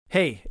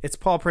Hey, it's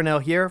Paul Purnell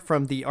here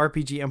from the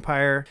RPG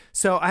Empire.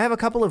 So I have a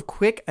couple of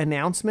quick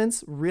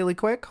announcements, really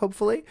quick,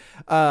 hopefully.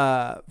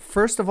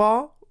 First of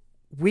all,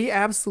 we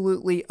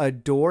absolutely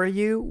adore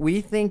you.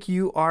 We think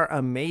you are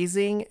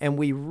amazing, and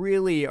we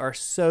really are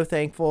so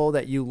thankful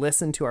that you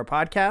listen to our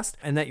podcast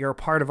and that you're a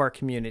part of our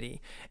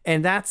community.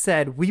 And that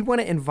said, we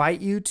want to invite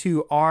you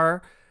to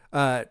our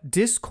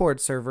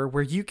Discord server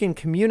where you can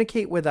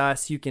communicate with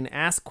us. You can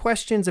ask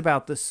questions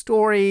about the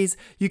stories.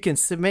 You can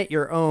submit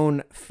your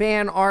own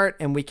fan art,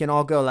 and we can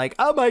all go like,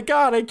 "Oh my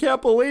God, I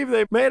can't believe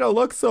they made it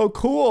look so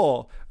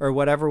cool," or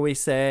whatever we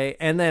say.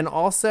 And then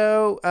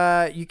also,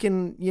 you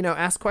can,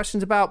 ask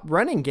questions about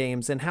running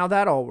games and how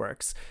that all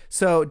works.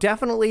 So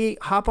definitely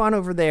hop on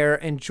over there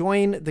and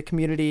join the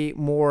community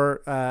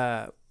more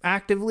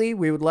actively.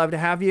 We would love to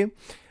have you.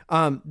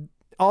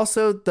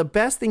 Also, the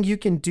best thing you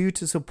can do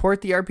to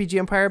support the RPG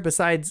Empire,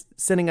 besides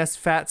sending us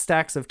fat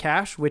stacks of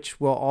cash, which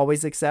we'll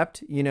always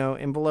accept,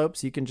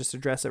 envelopes, you can just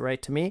address it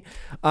right to me,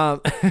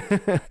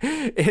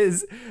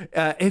 is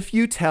if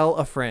you tell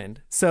a friend.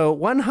 So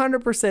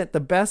 100% the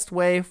best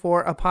way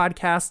for a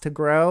podcast to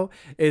grow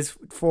is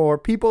for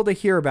people to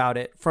hear about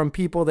it from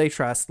people they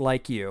trust,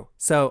 like you.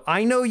 So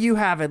I know you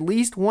have at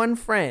least one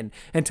friend,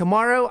 and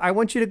tomorrow I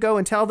want you to go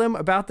and tell them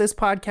about this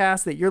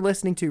podcast that you're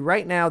listening to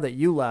right now that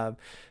you love,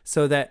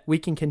 so that we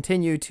can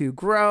continue to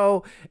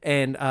grow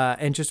and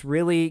just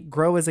really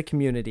grow as a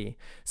community.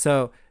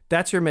 So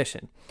that's your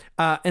mission.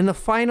 And the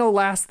final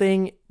last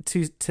thing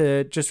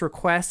to just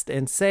request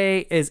and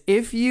say is,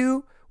 if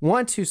you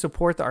want to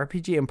support the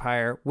RPG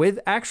Empire with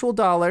actual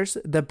dollars,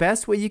 the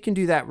best way you can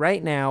do that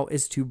right now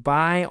is to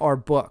buy our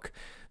book,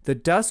 The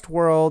Dust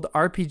World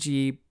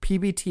RPG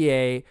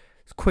PBTA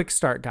Quick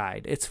Start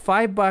Guide. It's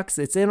 $5.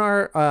 It's in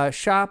our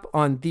shop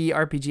on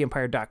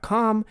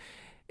therpgempire.com.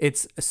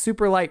 It's a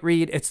super light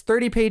read. It's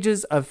 30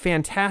 pages of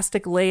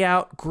fantastic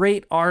layout,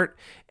 great art,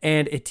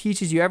 and it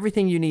teaches you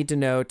everything you need to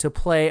know to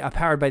play a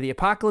Powered by the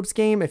Apocalypse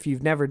game if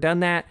you've never done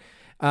that.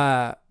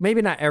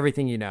 Maybe not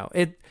everything you know.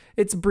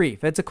 It's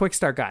brief. It's a quick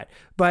start guide.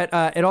 But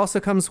it also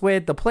comes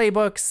with the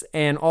playbooks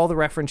and all the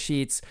reference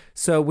sheets.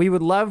 So we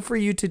would love for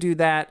you to do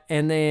that,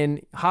 and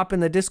then hop in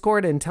the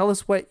Discord and tell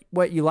us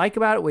what you like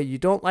about it, what you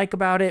don't like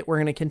about it. We're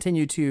going to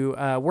continue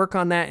to work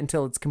on that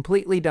until it's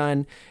completely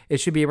done. It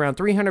should be around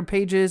 300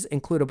 pages,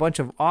 include a bunch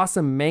of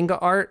awesome manga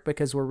art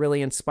because we're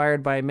really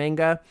inspired by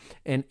manga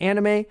and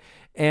anime.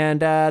 And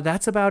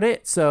that's about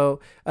it.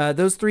 So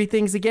those three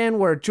things again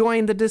were: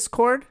 join the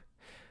Discord,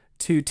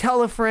 to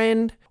tell a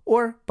friend,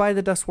 or buy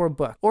the Dust World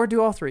book, or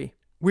do all three.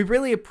 We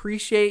really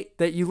appreciate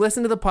that you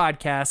listen to the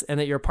podcast and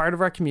that you're part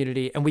of our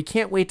community, and we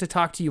can't wait to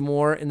talk to you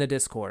more in the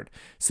Discord.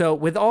 So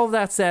with all of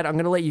that said, I'm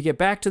going to let you get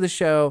back to the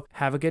show.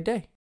 Have a good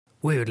day.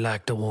 We would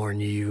like to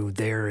warn you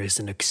there is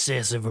an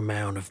excessive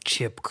amount of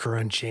chip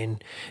crunching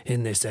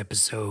in this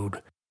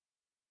episode.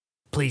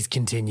 Please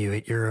continue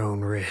at your own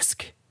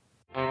risk.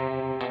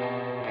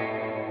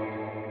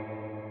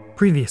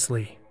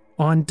 Previously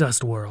on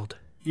Dust World.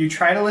 You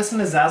try to listen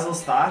to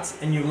Zazzle's thoughts,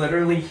 and you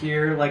literally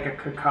hear like a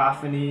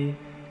cacophony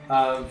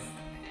of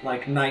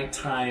like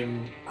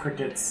nighttime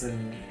crickets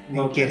and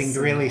locusts. Getting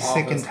really and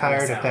sick and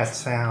tired of that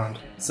sound.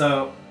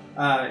 So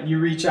you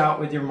reach out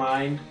with your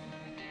mind.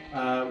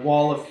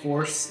 Wall of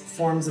force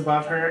forms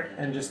above her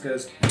and just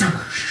goes.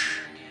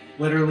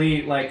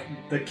 Literally, like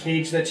the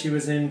cage that she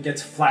was in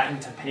gets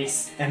flattened to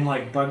paste, and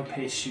like bug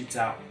paste shoots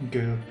out.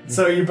 Goo.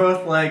 So you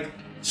both like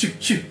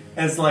shoot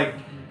as like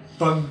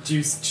bug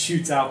juice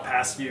shoots out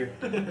past you,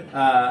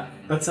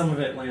 but some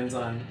of it lands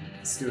on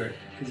Stuart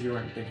because you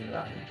weren't thinking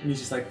about him. And he's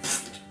just like.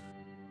 Pfft.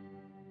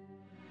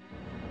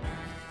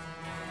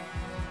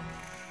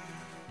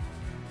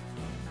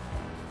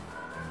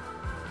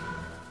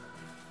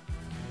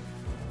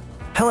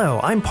 Hello,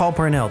 I'm Paul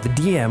Parnell, the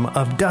DM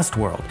of Dust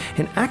World,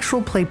 an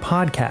actual play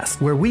podcast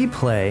where we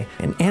play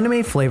an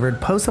anime-flavored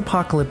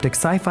post-apocalyptic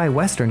sci-fi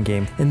western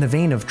game in the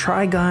vein of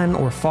Trigun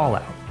or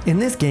Fallout. In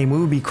this game, we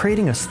will be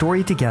creating a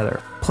story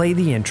together. Play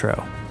the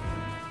intro.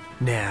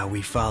 Now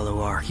we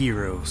follow our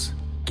heroes.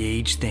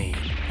 Gage Thane,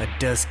 a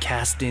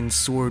dust-casting,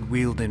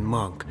 sword-wielding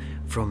monk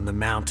from the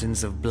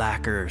mountains of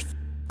Black Earth.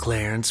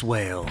 Clarence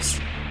Wales,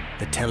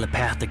 the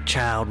telepathic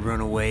child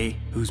runaway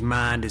whose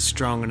mind is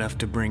strong enough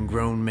to bring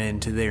grown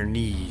men to their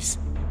knees.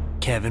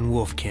 Kevin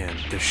Wolfkin,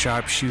 the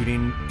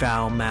sharpshooting,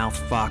 foul-mouthed,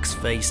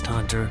 fox-faced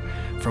hunter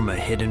from a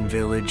hidden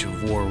village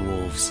of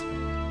werewolves.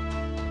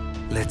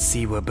 Let's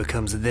see what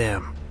becomes of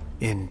them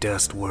in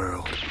Dust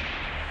World.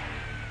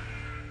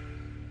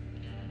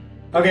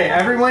 Okay,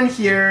 everyone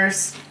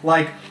hears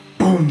like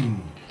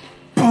boom,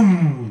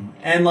 boom,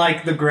 and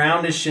like the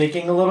ground is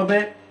shaking a little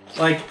bit.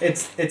 Like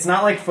it's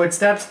not like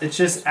footsteps, it's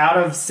just out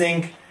of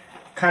sync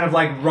kind of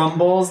like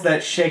rumbles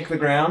that shake the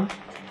ground.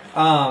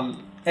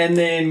 And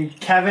then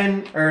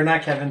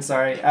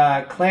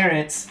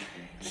Clarence,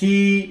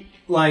 he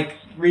like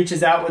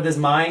reaches out with his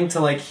mind to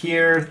like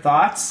hear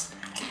thoughts,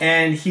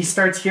 and he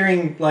starts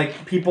hearing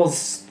like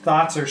people's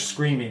thoughts are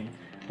screaming.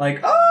 Like,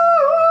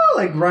 oh,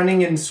 like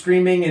running and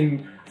screaming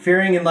and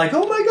fearing and like,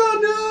 oh my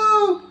god,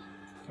 no!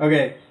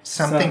 Okay.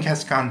 Something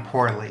has gone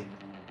poorly.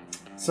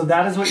 So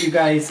that is what you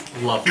guys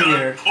Love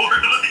hear.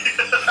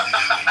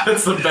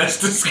 That's the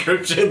best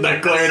description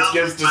that Clarence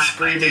gives to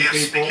screaming people.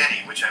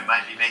 Spaghetti, which I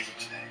might be making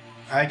today.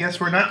 I guess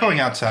we're not going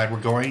outside.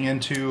 We're going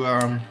into,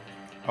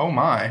 oh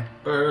my.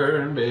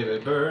 Burn, baby,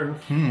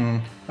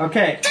 burn.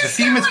 Okay. The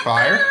theme is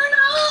fire.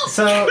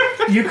 So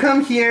you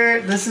come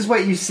here, this is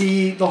what you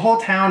see. The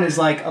whole town is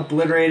like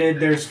obliterated.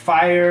 There's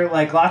fire,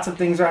 like lots of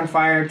things are on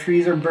fire.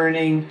 Trees are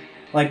burning,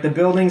 like the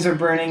buildings are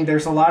burning.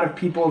 There's a lot of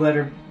people that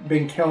have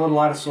been killed. A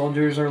lot of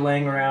soldiers are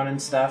laying around and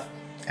stuff.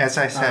 As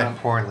I said,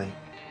 poorly.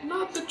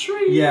 Not the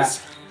trees. Yeah.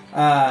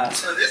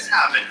 So this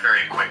happened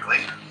very quickly.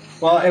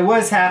 Well, it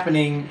was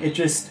happening. It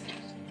just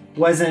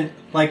wasn't,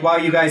 like while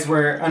you guys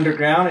were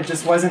underground, it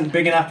just wasn't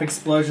big enough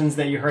explosions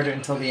that you heard it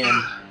until the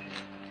end.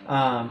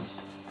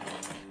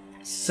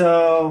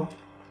 So,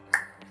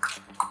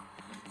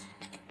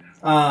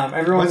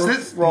 everyone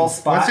roll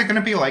spot. What's it going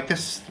to be like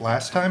this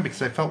last time?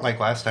 Because I felt like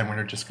last time we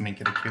were just going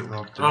to get a cute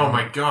little... Oh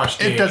my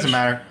gosh, It doesn't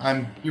matter.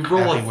 You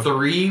roll a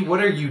 3?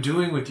 What are you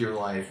doing with your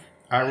life?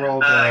 I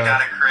rolled... I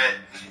got a crit.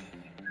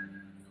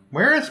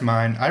 Where is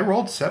mine? I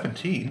rolled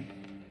 17.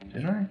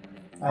 Didn't I?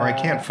 Or I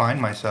can't find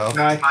myself.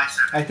 No,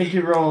 I think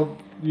you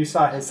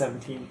saw his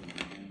 17.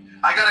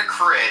 I got a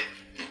crit.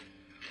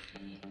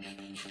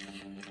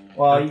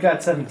 Well, you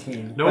got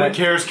 17. No one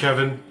cares,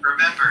 Kevin.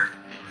 Remember,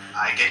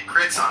 I get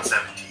crits on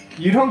 17.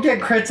 You don't get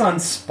crits on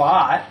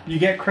spot. You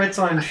get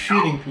crits on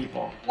shooting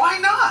people. Why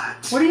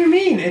not? What do you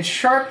mean? It's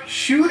sharp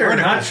shooter,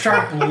 not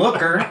sharp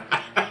looker.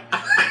 But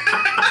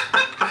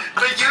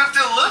you have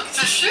to look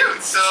to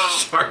shoot, so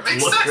Sharp it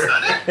makes looker. sense,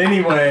 doesn't it?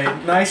 Anyway,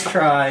 nice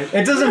try.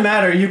 It doesn't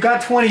matter. You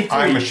got 23,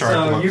 I'm a sharp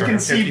so you looker, can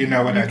see. if you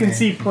know what I can mean.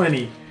 see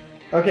plenty.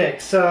 Okay,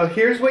 so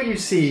here's what you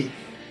see.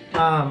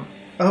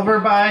 Over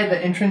by the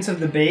entrance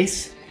of the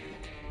base,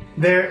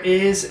 there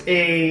is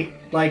a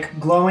like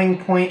glowing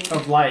point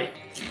of light.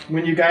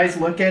 When you guys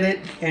look at it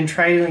and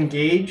try to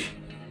engage,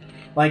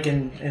 like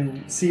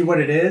and see what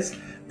it is,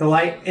 the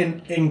light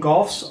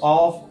engulfs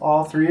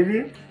all three of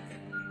you.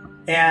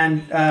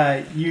 And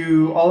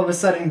you all of a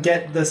sudden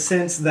get the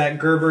sense that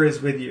Gerber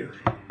is with you,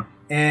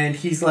 and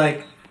he's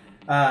like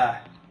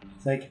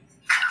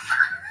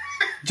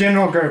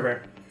General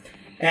Gerber,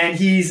 and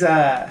he's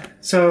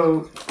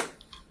so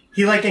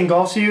he like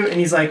engulfs you, and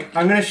he's like,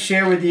 I'm gonna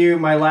share with you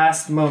my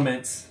last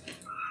moments.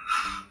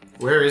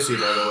 Where is he,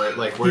 by the way?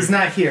 Like, where? He's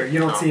not here. You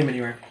don't Oh. see him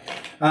anywhere.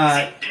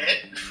 Dead?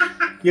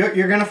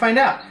 You're gonna find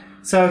out.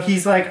 So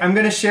he's like, I'm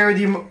gonna share with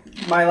you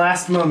my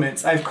last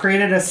moments. I've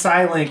created a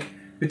Psylink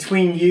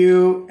between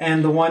you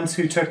and the ones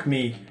who took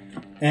me,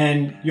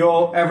 and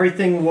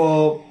everything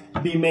will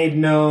be made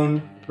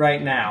known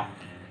right now.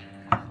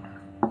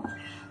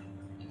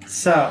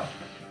 So,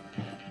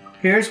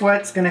 here's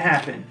what's gonna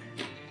happen.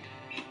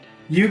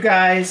 You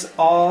guys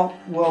all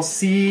will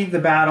see the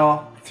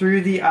battle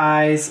through the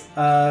eyes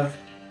of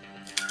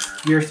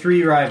your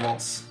 3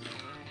 rivals.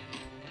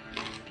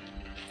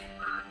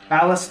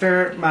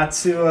 Alistair,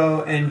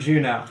 Matsuo, and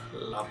Juno.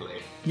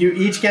 Lovely. You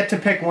each get to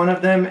pick one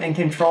of them and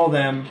control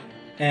them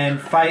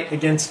and fight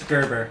against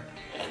Gerber.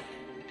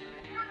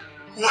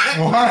 What?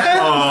 Oh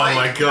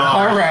my god.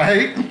 All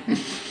right.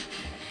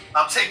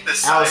 I'll take the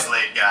side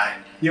blade guy.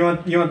 You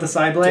want the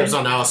side blade? Dibs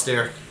on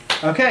Alistair.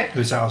 Okay.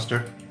 Who's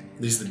Alistair?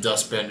 He's the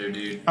dustbender,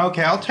 dude.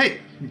 Okay, I'll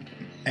take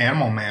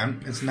Animal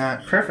Man. It's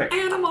not... Perfect.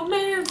 Animal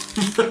man.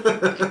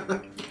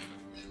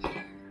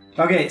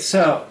 Okay,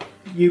 so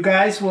you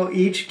guys will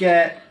each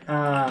get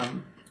a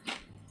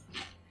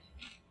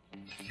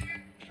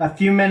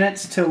few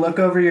minutes to look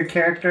over your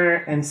character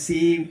and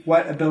see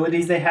what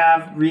abilities they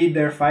have, read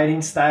their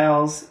fighting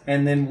styles,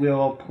 and then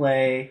we'll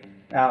play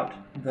out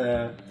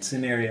the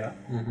scenario.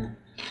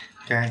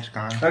 Okay, it's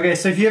gone. Okay,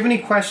 so if you have any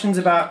questions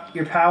about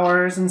your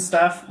powers and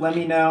stuff, let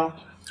me know.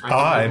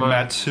 Hi,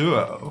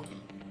 Matsuo.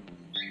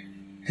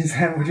 Is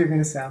that what you're going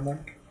to sound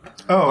like?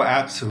 Oh,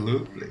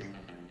 absolutely.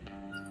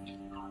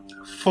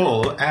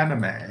 Full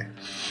anime.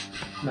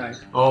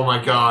 Nice. Oh my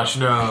gosh,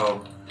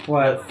 no.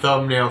 What?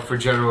 Thumbnail for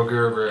General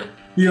Gerber.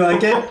 You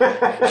like it?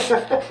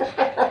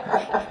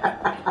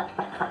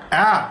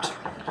 Apt.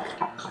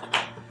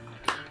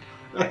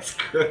 That's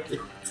great.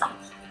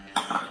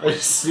 I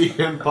just see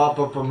him pop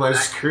up on my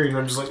screen.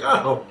 I'm just like,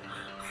 oh.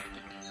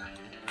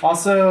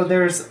 Also,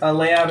 there's a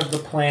layout of the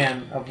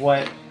plan of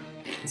what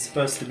is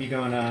supposed to be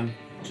going on.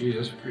 Gee,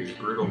 that's a pretty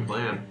brutal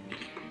plan.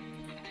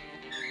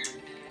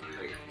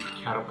 Like,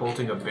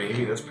 catapulting a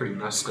baby, that's pretty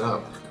messed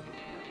up.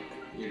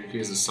 Even if he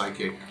is a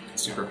psychic,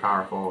 super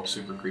powerful,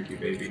 super creepy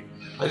baby.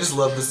 I just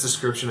love this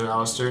description of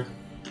Alistair.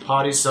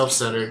 Haughty,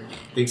 self-centered,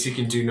 thinks he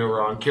can do no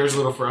wrong, cares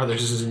little for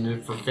others, is in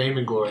it for fame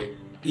and glory,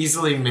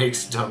 easily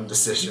makes dumb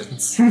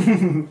decisions.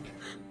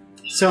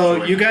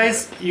 So you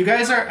guys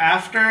are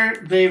after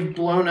they've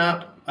blown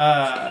up,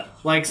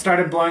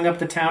 started blowing up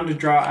the town to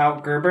draw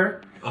out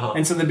Gerber. Uh-huh.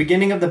 And so the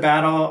beginning of the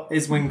battle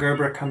is when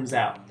Gerber comes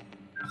out.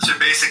 So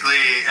basically,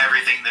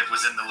 everything that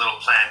was in the little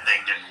plan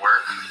thing didn't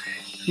work.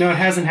 No, it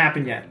hasn't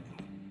happened yet.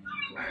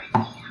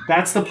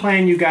 That's the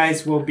plan you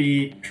guys will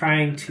be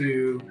trying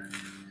to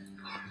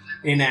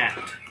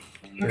enact.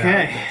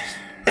 Okay.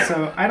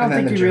 So I don't And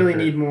then think the you really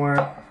Joker. need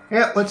more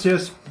Yeah, let's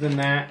just. than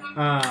that.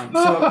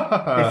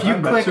 So if you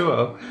I'm click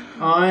Matsuo.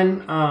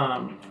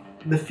 on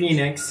the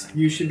Phoenix,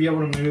 you should be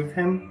able to move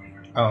him.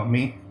 Oh,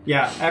 me?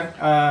 Yeah,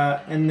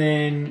 and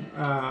then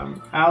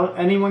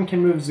anyone can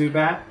move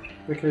Zubat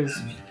because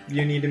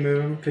you need to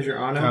move him because you're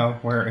on him. Oh,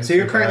 where is So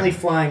you're Zubat? currently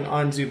flying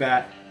on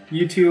Zubat.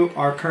 You two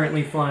are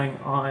currently flying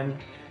on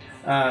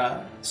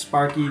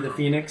Sparky the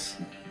Phoenix.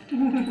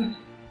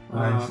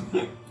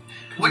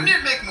 Wouldn't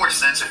it make more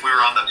sense if we were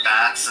on the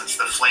bat since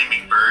the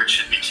flaming bird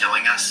should be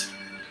killing us?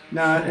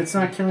 No, it's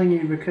not killing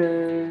you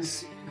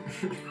because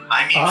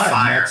I mean I'm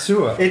fire.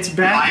 Matsuo. it's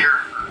back. Fire.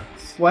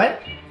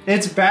 What?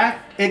 It's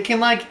back. It can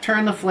like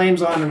turn the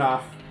flames on and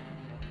off.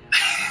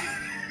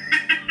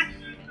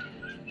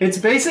 It's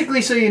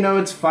basically so you know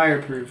it's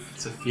fireproof.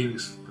 It's a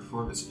Phoenix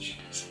performance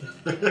issues.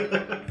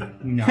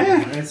 No,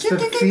 it's the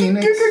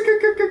Phoenix.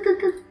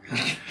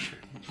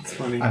 It's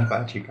funny. I'm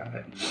glad you got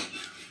it.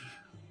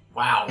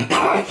 Wow.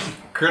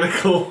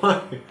 Critical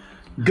one.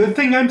 Good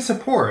thing I'm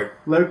support.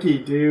 Loki,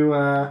 do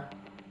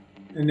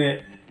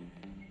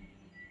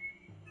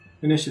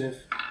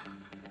initiative.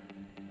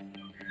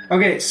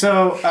 Okay,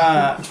 so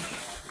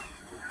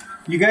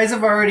you guys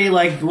have already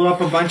like blew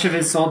up a bunch of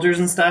his soldiers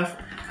and stuff.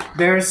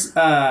 There's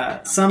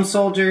some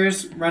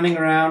soldiers running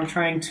around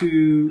trying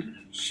to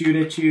shoot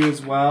at you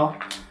as well.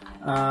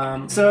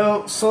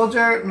 So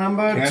soldier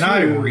number Can 2.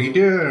 I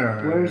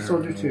redo? Where's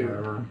soldier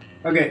 2?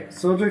 Okay,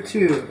 soldier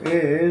 2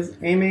 is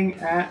aiming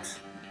at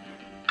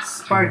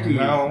Sparky.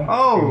 No.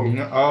 Oh,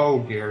 No. Oh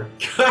dear.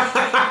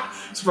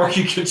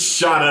 Sparky gets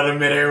shot out of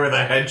midair with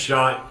a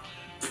headshot.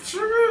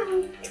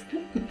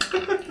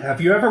 Have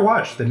you ever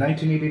watched the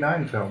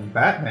 1989 film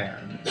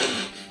Batman?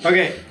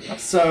 okay.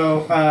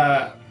 So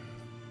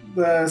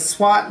the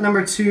SWAT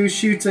number 2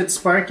 shoots at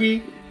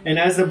Sparky, and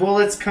as the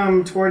bullets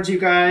come towards you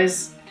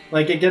guys,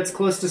 like it gets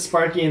close to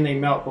Sparky and they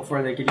melt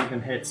before they could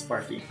even hit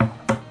Sparky.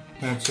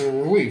 That's so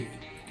weak.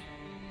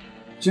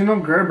 General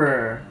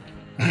Gerber.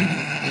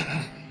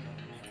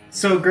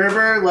 So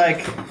Gerber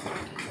like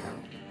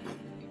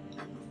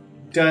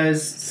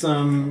does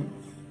some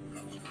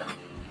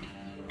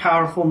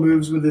powerful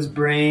moves with his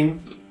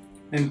brain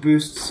and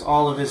boosts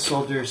all of his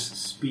soldiers'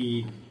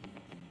 speed.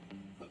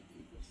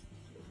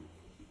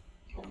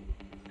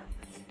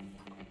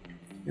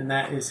 And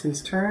that is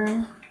his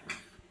turn.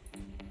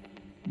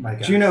 My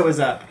God. Juno is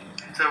up.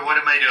 So what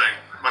am I doing?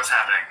 What's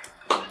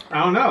happening?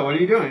 I don't know. What are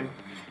you doing?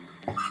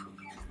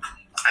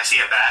 I see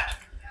a bat.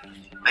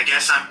 I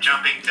guess I'm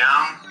jumping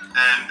down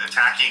and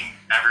attacking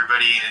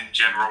everybody in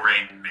general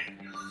range of me.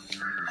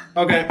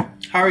 Okay.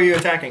 How are you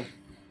attacking?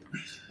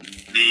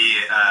 The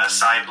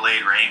side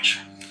blade range.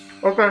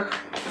 Okay.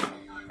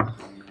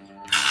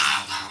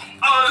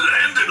 I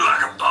landed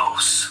like a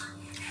boss.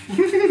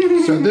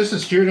 So this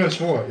is Juno's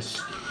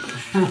voice.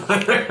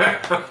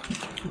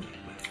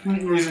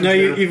 No,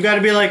 you've got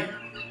to be like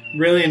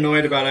really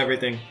annoyed about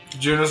everything.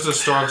 Juno's the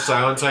strong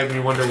silent type, and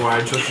you wonder why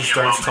until she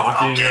starts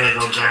talking. I'll You're get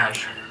like, into oh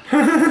gosh.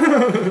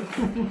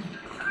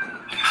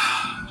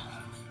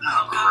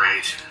 Oh,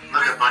 great.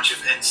 Look, a bunch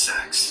of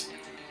insects.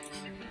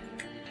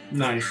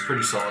 Nice.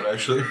 Pretty solid,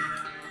 actually.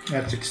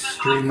 That's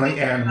extremely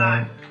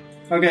anime.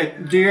 Okay,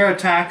 do your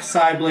attack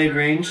side blade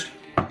ranged.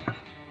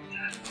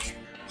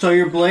 So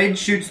your blade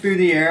shoots through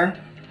the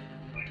air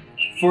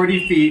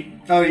 40 feet.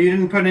 Oh, you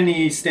didn't put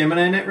any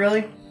stamina in it,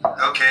 really?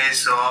 Okay,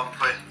 so I'll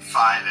put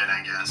 5 in,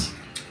 I guess.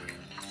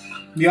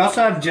 You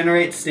also have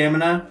generate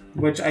stamina,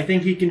 which I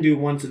think he can do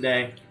once a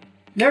day.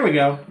 There we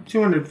go,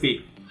 200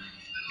 feet.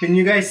 Can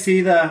you guys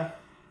see the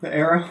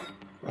arrow?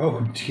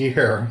 Oh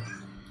dear.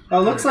 Oh,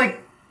 it looks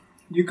like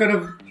you could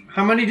have...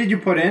 How many did you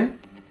put in?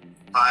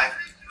 5.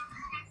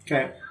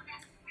 Okay.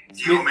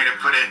 Do you want me to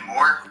put in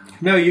more?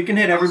 No, you can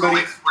hit That's everybody.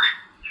 only 40.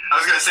 I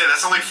was gonna say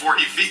that's only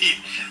 40 feet.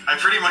 I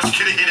pretty much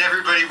could have hit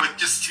everybody with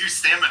just 2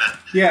 stamina.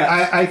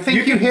 Yeah. I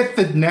think you hit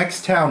the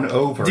next town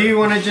over. Do you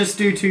want to just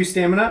do 2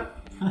 stamina?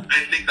 I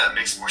think that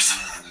makes more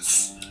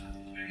sense.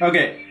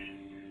 Okay.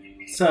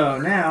 So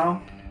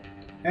now,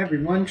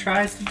 everyone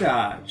tries to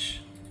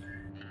dodge.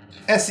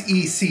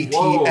 SECTS.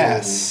 Whoa,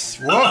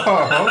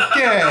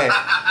 okay.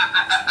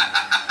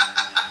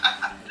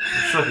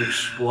 It's like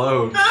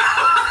explode.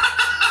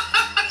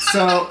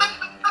 So,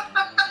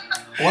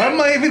 What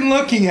am I even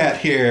looking at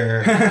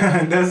here?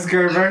 this is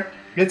Gerber.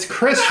 It's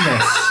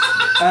Christmas.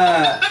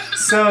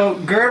 So,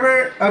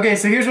 Gerber... Okay,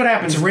 so here's what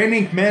happens. It's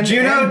raining men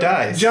Juno and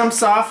dice.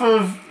 jumps off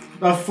of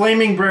a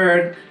flaming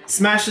bird,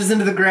 smashes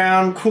into the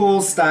ground,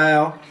 cool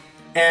style.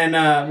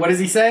 And what does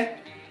he say?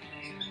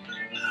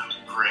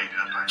 Great,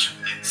 a bunch of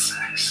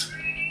insects.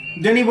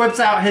 Then he whips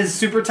out his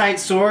super tight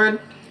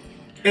sword.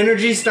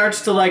 Energy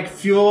starts to like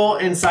fuel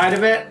inside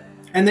of it.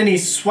 And then he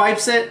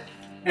swipes it,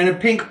 and a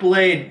pink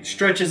blade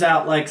stretches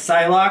out like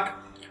Psylocke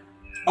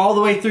all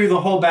the way through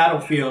the whole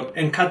battlefield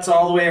and cuts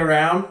all the way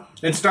around.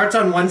 It starts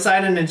on one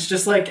side, and it's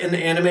just like in the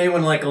anime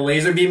when like a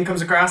laser beam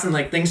comes across and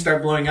like things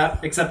start blowing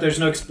up, except there's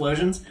no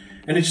explosions.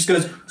 And it just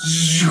goes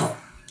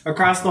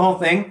across the whole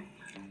thing.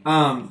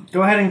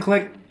 Go ahead and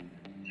click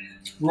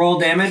roll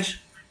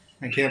damage.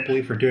 I can't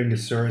believe we're doing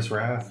Asura's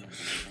Wrath.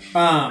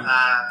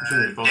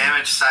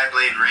 Damage, side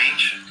blade,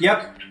 range.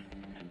 Yep.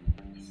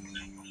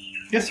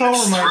 Guess all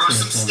Throw reminds me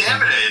some of something.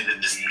 stamina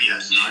into this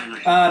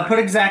BS. Put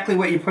exactly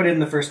what you put in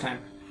the first time.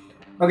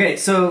 Okay,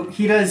 so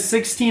he does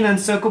 16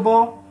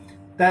 unsoakable.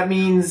 That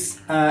means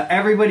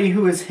everybody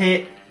who is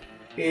hit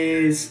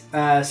is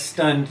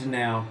stunned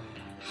now.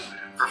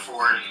 For 4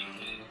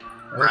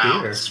 Oh dear.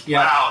 rounds.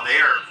 Yeah. Wow, they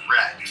are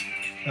wrecked.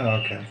 Oh,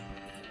 okay.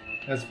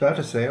 I was about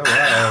to say, oh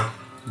wow,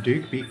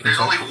 Duke beat There's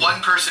only Kentucky.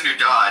 one person who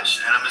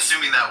dodged, and I'm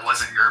assuming that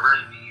wasn't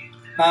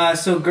Gerber.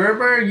 So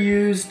Gerber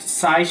used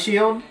Psy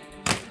Shield,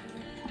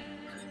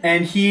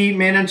 and he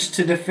managed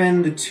to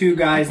defend the 2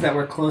 guys that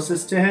were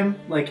closest to him.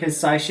 Like, his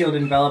Psy Shield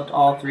enveloped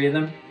all 3 of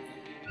them.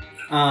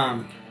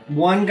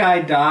 1 guy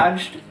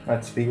dodged.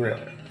 Let's be real.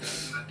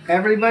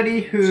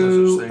 Everybody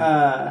who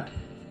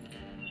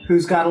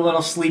who's got a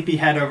little sleepy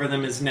head over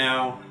them is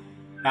now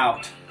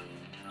out.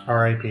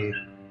 R.I.P.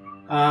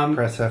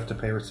 Press F to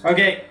pay respect.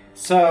 Okay,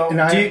 so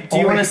And I do you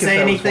only want to because say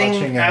I was anything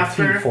watching,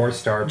 after? Team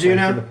 4-Star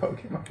Juno? play for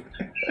the Pokemon.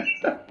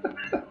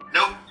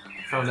 Nope.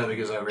 Found that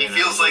because I ran He out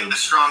feels of like the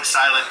strong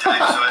silent type,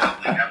 so I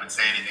don't think I would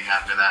say anything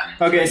after that.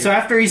 Okay, so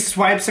after he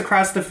swipes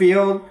across the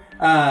field,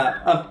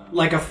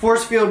 like a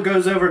force field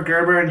goes over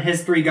Gerber and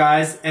his 3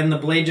 guys, and the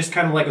blade just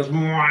kind of like goes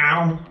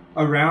meow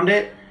around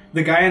it.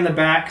 The guy in the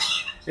back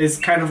is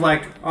kind of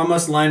like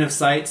almost line of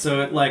sight,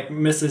 so it like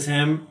misses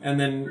him, and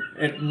then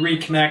it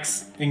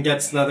reconnects and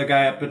gets the other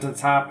guy up at the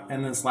top,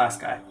 and this last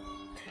guy.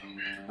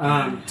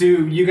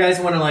 Do you guys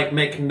want to like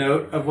make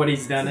note of what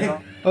he's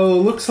done? Oh,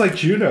 looks like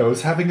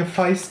Juno's having a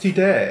feisty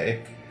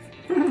day.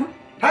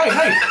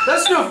 Hey,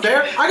 that's no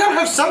fair. I gotta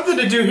have something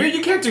to do here.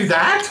 You can't do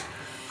that.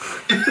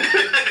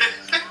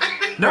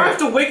 Now I have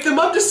to wake them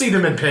up to see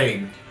them in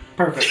pain.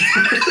 Perfect.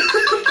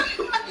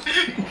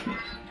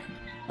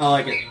 I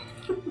like it.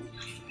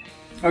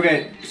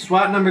 Okay,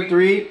 SWAT number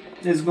 3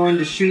 is going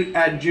to shoot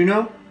at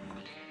Juno.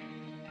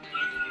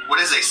 What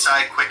is a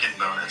side quicken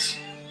bonus?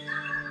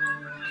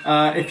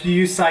 If you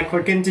use Psy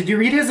Quicken, did you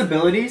read his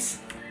abilities?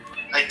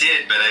 I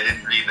did, but I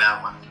didn't read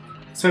that one.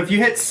 So if you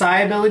hit Psy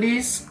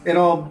abilities,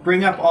 it'll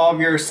bring up all of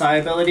your Psy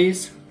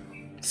abilities.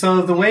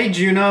 So the way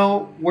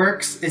Juno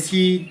works is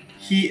he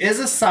is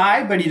a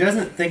Psy, but he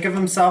doesn't think of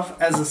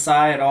himself as a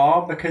Psy at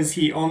all because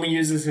he only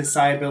uses his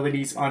Psy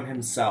abilities on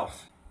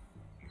himself.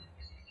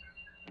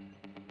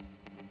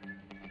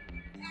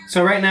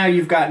 So right now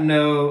you've got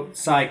no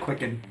Psy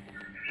Quicken.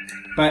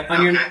 But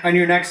on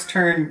your next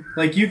turn,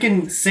 like you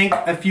can sink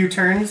a few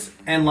turns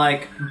and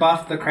like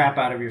buff the crap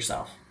out of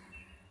yourself.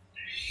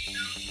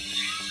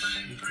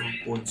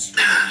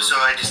 So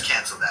I just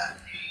canceled that.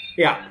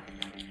 Yeah.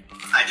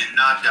 I did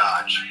not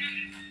dodge.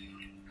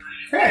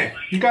 Hey,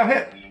 you got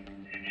hit.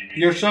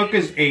 Your soak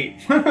is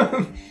 8.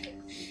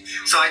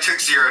 So I took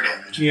 0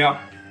 damage. Yeah.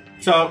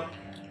 So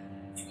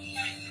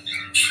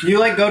you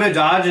like go to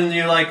dodge and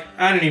you're like,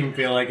 I didn't even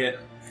feel like it.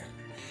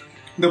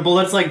 The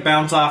bullets like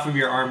bounce off of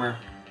your armor.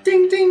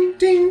 Ding ding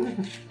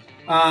ding.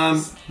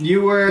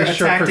 You were The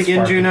short attacked for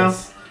again, Juno.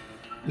 Spartacus.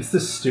 It's the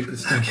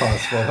stupidest thing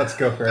possible. Let's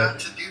go for Got it.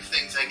 to do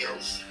things, I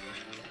guess.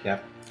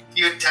 Yep.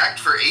 You attacked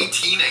for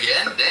 18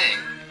 again?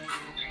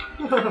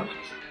 Dang.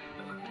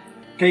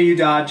 Okay, you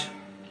dodge.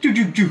 Do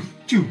do do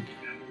do.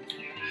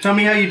 Tell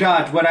me how you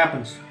dodge. What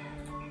happens?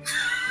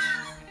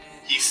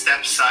 He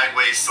steps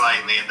sideways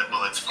slightly and the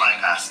bullets fly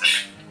past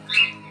him.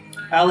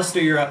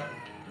 Alistair, you're up.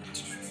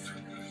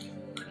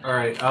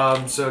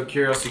 Alright, so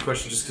curiosity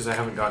question just because I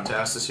haven't gotten to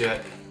ask this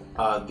yet.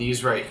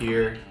 These right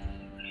here,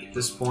 at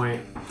this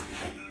point,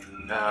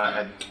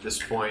 and this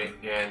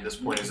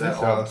point, is that That's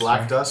all Alistair.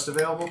 black dust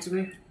available to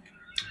me?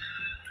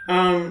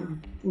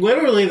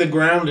 Literally the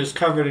ground is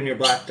covered in your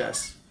black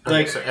dust. Okay,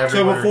 Like, so so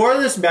everywhere- before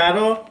this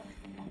battle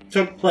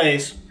took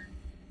place,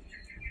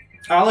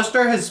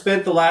 Alistair has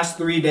spent the last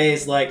 3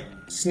 days like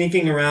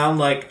sneaking around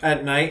like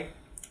at night,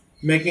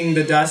 making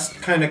the dust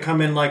kind of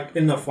come in like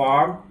in the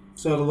fog,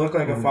 so it'll look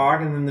like a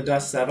fog, and then the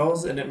dust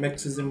settles and it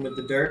mixes in with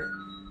the dirt.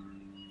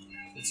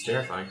 It's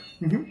terrifying.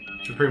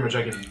 So pretty much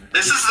I can...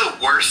 This is the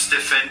worst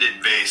defended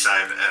base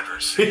I've ever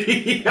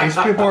seen. These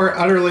people are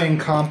utterly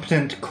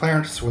incompetent.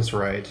 Clarence was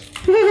right.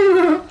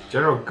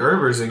 General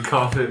Gerber's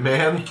incompetent,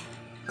 man.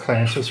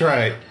 Clarence was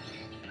right.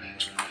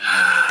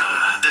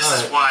 This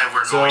is Alright, why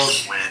we're so- going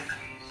to win.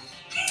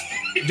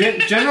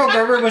 General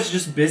Gerber was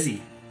just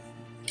busy.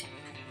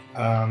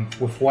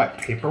 With what?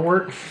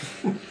 Paperwork?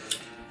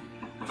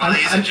 Well,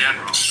 he's a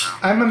general, so.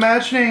 I'm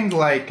imagining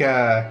like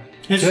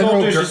His General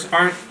soldiers Ger- just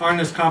aren't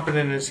as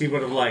competent as he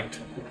would have liked.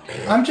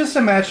 I'm just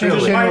imagining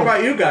Really? Why General.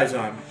 brought you guys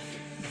on?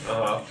 We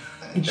are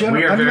I'm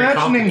very imagining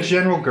competent.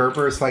 General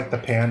Gerber's like the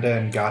Panda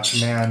and Gotcha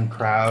Man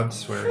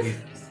crowds, where he's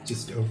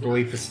just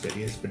overly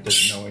fastidious but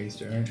doesn't know what he's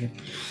doing.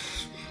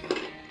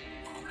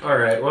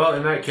 Alright, well,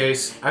 in that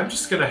case, I'm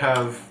just gonna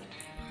have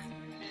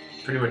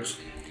pretty much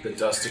the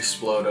dust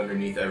explode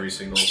underneath every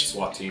single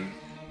SWAT team.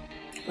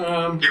 You're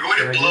going Can I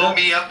to do blow that?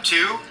 me up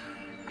too?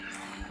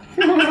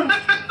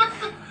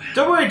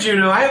 Don't worry,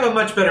 Juno, I have a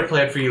much better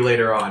plan for you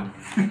later on.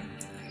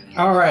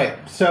 All right,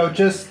 so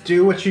just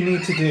do what you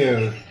need to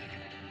do.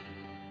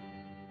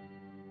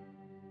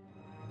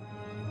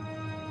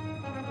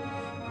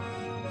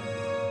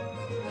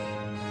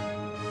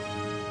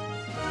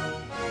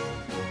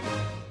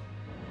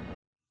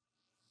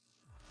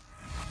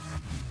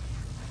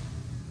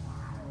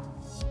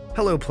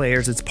 Hello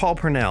players, it's Paul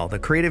Purnell, the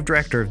creative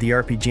director of the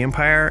RPG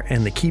Empire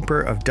and the keeper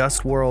of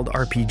Dust World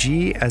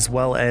RPG, as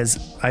well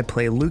as I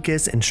play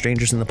Lucas in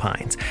Strangers in the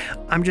Pines.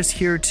 I'm just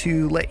here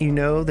to let you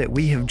know that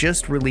we have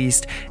just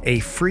released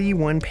a free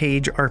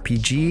one-page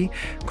RPG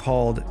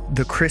called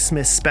The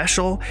Christmas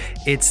Special.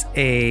 It's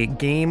a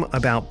game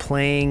about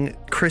playing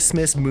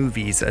Christmas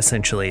movies,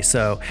 essentially.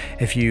 So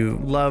if you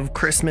love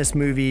Christmas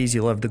movies,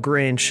 you love The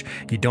Grinch,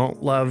 you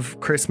don't love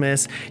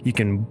Christmas, you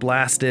can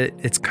blast it.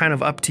 It's kind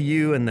of up to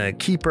you and the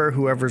keeper,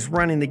 whoever's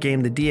running the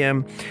game, the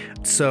DM.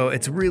 So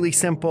it's really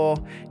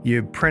simple.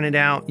 You print it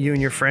out, you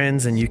and your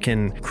friends, and you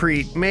can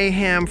create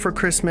mayhem for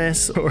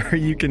Christmas, or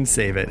you can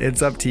save it.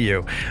 It's up to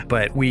you.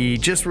 But we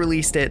just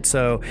released it,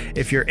 so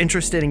if you're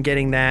interested in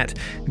getting that,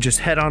 just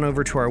head on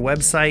over to our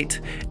website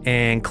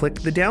and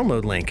click the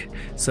download link.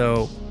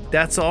 So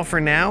that's all for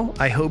now.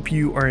 I hope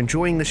you are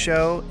enjoying the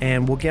show,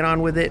 and we'll get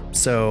on with it.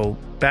 So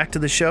back to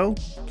the show.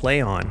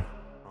 Play on.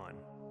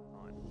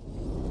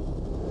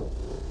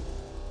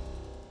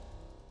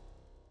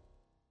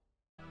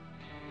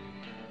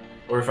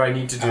 Or if I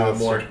need to do a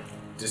more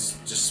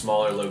just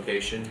smaller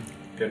location,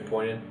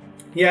 pinpointed.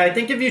 Yeah, I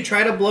think if you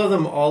try to blow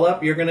them all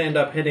up, you're gonna end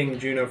up hitting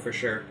Juno for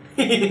sure.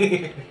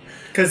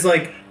 Because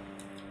like,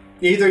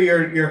 either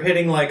you're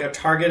hitting like a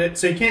targeted,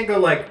 so you can't go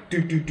like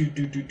do,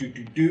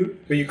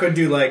 but you could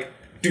do like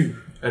do.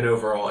 An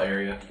overall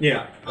area.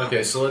 Yeah.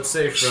 Okay, so let's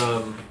say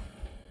from.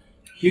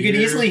 You could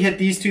easily hit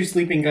these two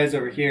sleeping guys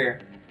over here.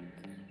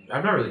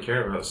 I'm not really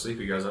caring about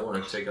sleepy guys. I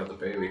want to take out the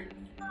baby.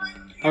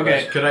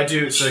 Okay. Could I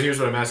do, so here's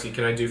what I'm asking.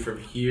 Can I do from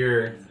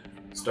here,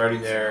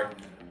 starting there,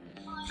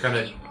 kind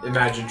of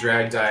imagine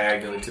drag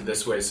diagonally to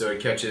this way so it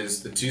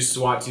catches the two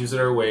SWAT teams that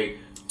are awake,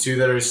 two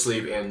that are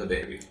asleep, and the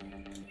baby?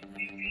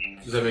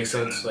 Does that make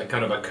sense? Like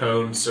kind of a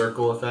cone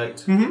circle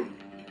effect? Mm-hmm.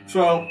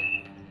 So,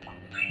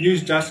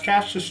 use Dust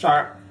Cast to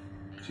start.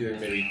 Do you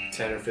think maybe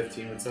 10 or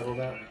 15 would settle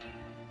that?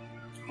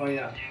 Oh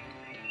yeah.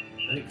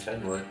 I think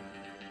 10 would.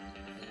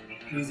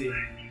 Easy.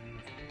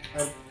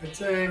 I'd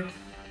say...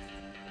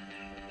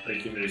 Or you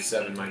can maybe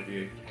 7 might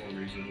be more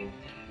reasonable.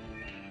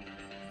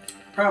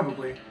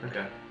 Probably.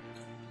 Okay.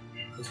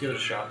 Let's give it a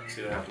shot,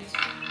 see what happens.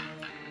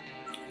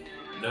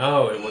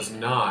 No, it was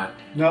not.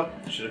 Nope.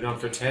 Should have gone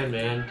for 10,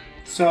 man.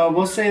 So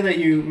we'll say that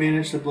you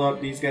managed to blow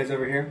up these guys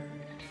over here.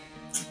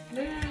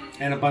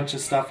 And a bunch of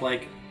stuff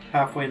like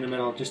halfway in the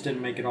middle, just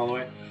didn't make it all the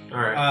way.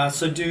 Alright.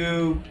 So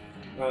do...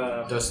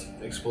 Dust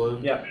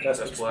explode? Yeah,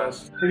 Dust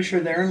blast. Pretty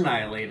sure they're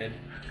annihilated.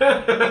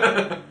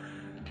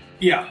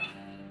 Yeah.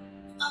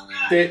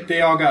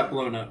 They all got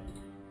blown up.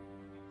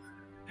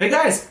 Hey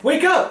guys,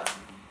 wake up!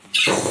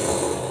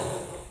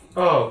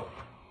 Oh,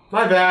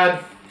 my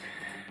bad.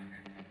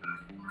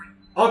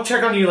 I'll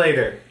check on you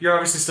later. You're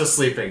obviously still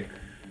sleeping.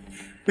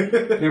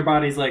 Their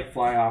bodies like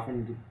fly off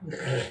into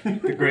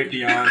the great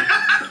beyond.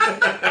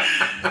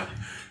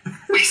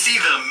 We see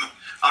them.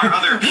 Our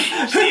other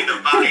people see the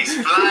bodies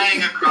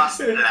flying across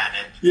the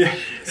planet. Yeah.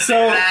 So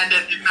They land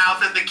at the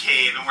mouth of the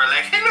cave, and we're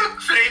like, "Hey,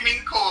 look,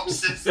 flaming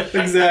corpses."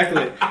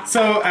 exactly.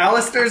 So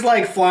Alistair's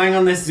like flying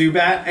on this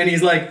Zubat, and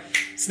he's like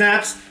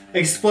snaps.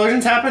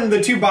 Explosions happen.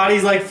 The two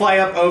bodies like fly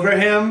up over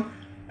him,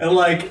 and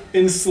like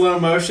in slow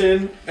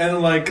motion,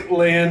 and like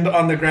land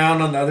on the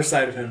ground on the other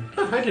side of him.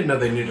 I didn't know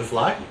they knew to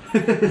fly.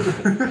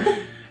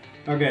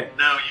 Okay.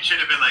 No, you should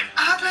have been like,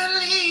 "I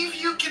believe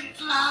you can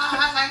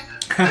fly."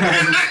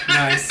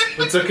 Nice.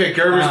 It's okay,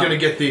 Gerber's gonna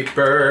get the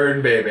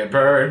burn, baby,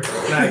 burn.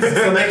 Nice.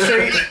 So make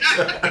sure you...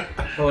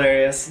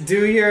 Hilarious.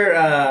 Do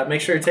your,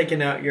 make sure you're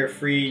taking out your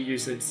free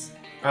uses.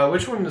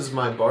 Which one is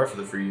my bar for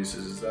the free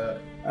uses? Is that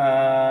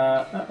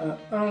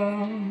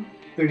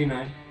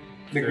 39.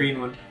 The green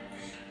one.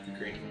 the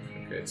green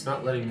one? Okay, it's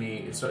not letting me,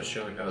 it's not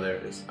showing, oh there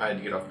it is. I had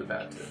to get off the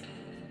bat too.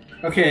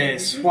 Okay,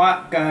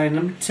 SWAT guy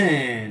number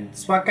 10.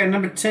 SWAT guy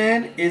number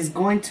 10 is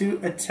going to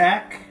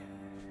attack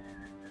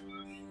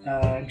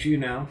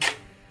Juno.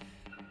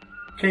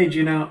 Okay,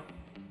 Juno.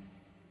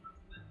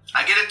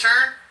 I get a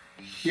turn.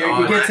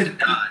 You get to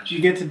dodge. You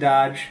get to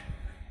dodge.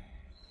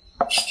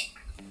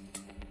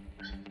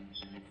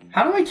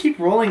 How do I keep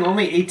rolling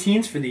only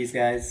 18s for these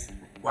guys?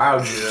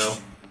 Wow, Juno.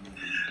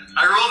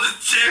 I rolled a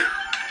 2,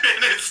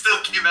 and it still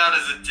came out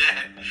as a 10.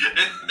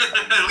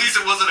 At least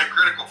it wasn't a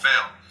critical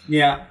fail.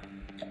 Yeah.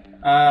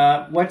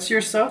 What's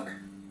your soak?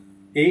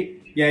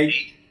 8? Yeah.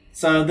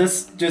 So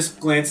this just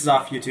glances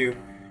off you two.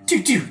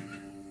 Two.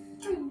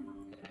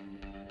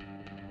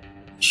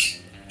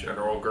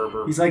 General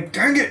Gerber. He's like,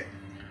 dang it!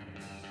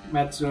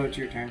 Matsuo, it's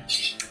your turn.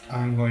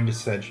 I'm going to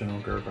set General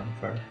Gerber on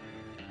fire.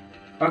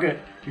 Okay.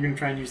 You're gonna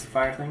try and use the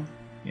fire thing?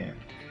 Yeah.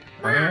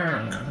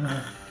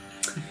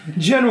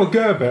 General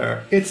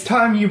Gerber, it's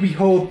time you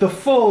behold the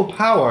full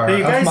power Hey,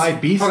 you guys, of my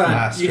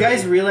Beastmaster. You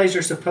guys realize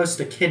you're supposed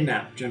to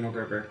kidnap General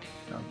Gerber.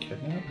 Don't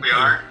kidnap. We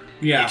are?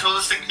 Yeah. You told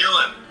us to kill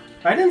him.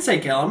 I didn't say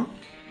kill him.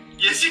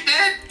 Yes, you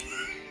did.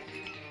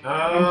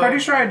 I'm pretty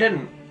sure I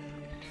didn't.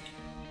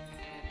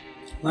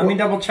 Let me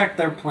double check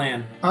their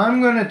plan. I'm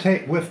gonna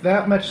take, with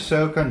that much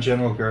soak on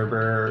General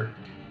Gerber,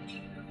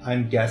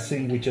 I'm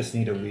guessing we just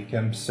need to leak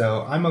him,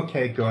 so I'm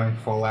okay going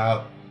full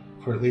out.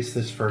 for at least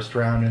this first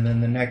round, and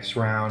then the next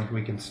round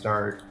we can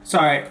start.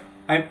 Sorry,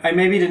 I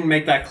maybe didn't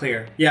make that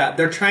clear. Yeah,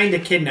 they're trying to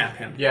kidnap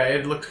him. Yeah,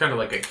 it looked kind of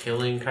like a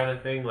killing kind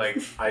of thing, like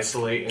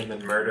isolate and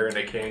then murder in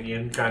a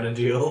canyon kind of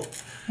deal.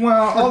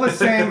 Well, all the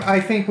same,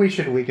 I think we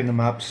should weaken him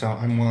up, so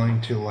I'm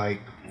willing to, like,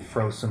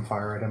 throw some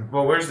fire at him.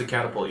 Well, where's the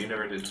catapult? You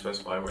never did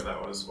specify where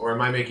that was. Or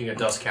am I making a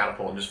dust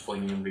catapult and just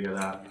flinging him via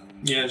that?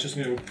 Yeah, it's just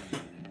gonna...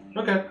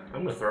 Okay,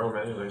 I'm gonna throw him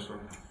anyways.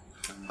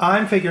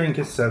 I'm figuring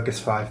to soak is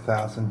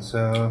 5,000,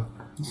 so...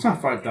 It's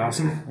not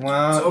 5,000.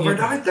 Well, It's over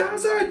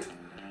 9,000!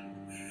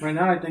 Right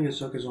now I think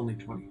Ahsoka's only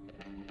 20.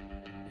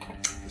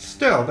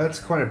 Still, that's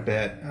quite a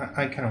bit.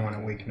 I kind of want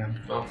to weaken him.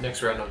 Well,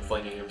 next round I'm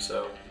flinging him,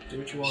 so do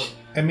what you want.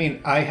 I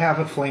mean, I have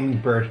a flaming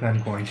bird and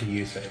I'm going to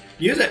use it.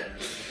 Use it!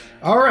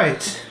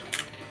 Alright.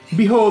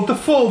 Behold the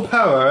full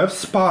power of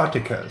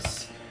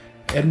Spartacus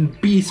and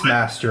Beast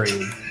Mastery.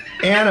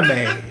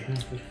 Anime.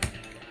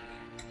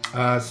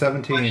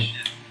 17.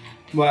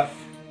 What?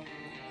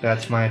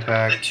 That's my The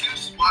attack. 2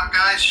 SWAT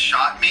guys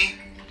shot me.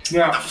 The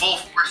Yeah. full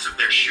force of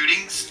their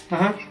shootings,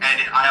 Uh-huh.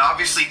 and I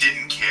obviously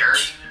didn't care.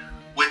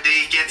 Would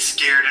they get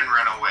scared and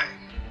run away?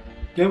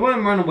 They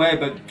wouldn't run away,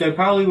 but they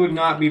probably would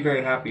not be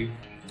very happy.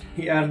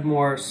 He added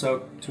more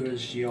soak to his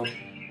shield.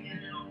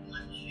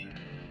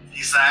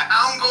 He's like,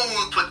 I'm going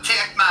to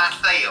protect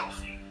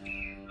myself.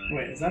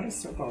 Wait, is that a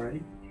soak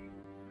already?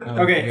 Oh,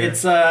 Okay, here.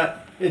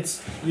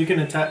 it's you can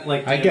attack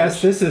like. I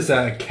guess this is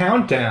a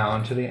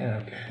countdown to the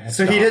end. Okay,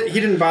 So he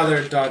didn't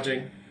bother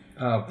dodging.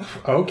 Oh,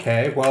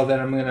 okay. Well, then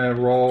I'm gonna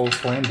roll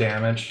flame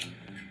damage.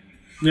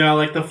 Yeah,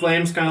 like the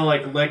flames kind of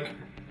like lick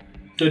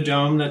the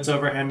dome that's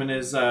over him and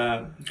his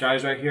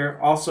guys right here.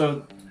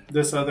 Also,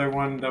 this other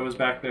one that was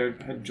back there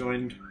had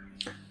joined.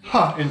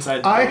 Huh.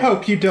 Inside the I dome.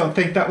 hope you don't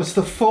think that was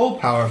the full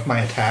power of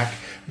my attack.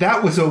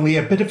 That was only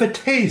a bit of a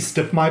taste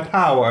of my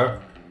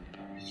power.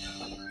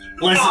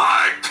 Listen,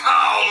 My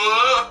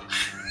power!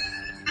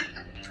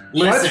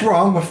 What's listen.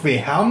 wrong with me?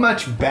 How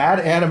much bad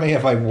anime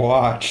have I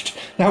watched?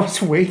 That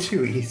was way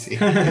too easy.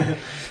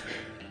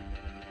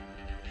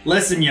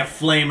 Listen, you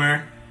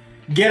flamer.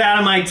 Get out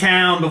of my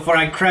town before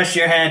I crush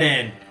your head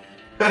in.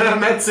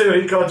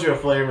 Metsu, he called you a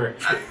flamer.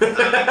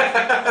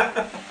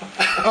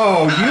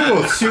 Oh, you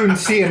will soon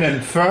see an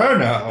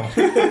inferno.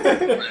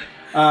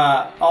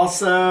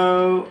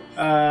 Also,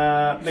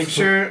 make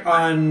sure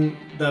on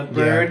the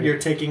bird Yeah. you're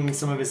taking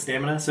some of his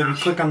stamina. So if you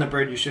click on the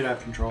bird, you should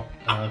have control.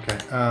 Okay.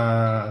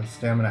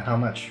 Stamina, how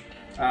much?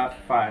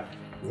 5.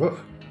 Woof.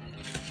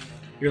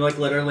 You're like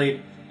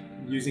literally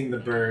using the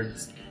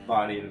bird's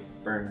body to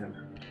burn him.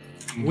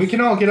 We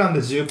can all get on the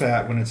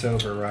Zupat when it's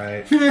over,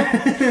 right?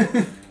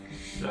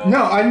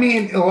 No, I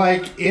mean,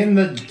 like, in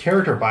the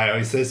character bio,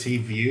 he says he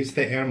views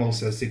the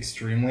animals as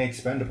extremely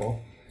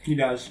expendable. He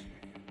does.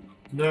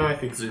 No, I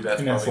think Zubat's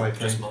And that's probably like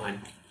just him.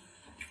 mine.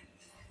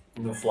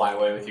 I'm gonna fly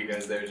away with you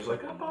guys there, just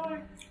like, oh, bye.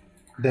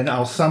 Then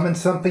I'll summon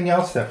something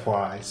else that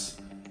flies.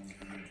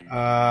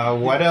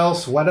 What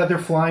else? What other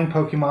flying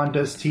Pokemon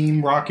does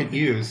Team Rocket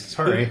use?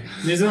 Sorry.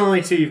 These are the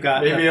only 2 you've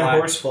got. Maybe that a fly.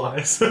 horse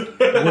flies.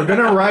 We're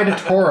gonna ride a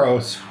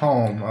Tauros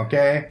home,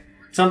 okay?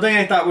 Something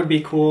I thought would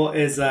be cool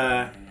is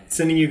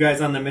sending you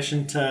guys on the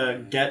mission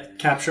to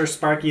capture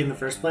Sparky in the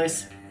first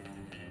place.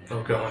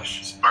 Oh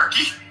gosh.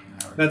 Sparky?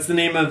 That's the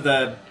name of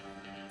the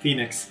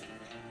Phoenix.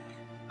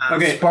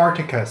 Okay,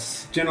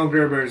 Spartacus. General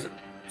Gerber's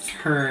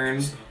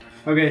turn.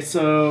 Okay,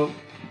 so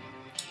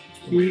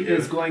he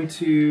is going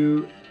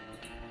to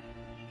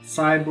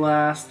Psy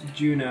Blast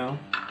Juno.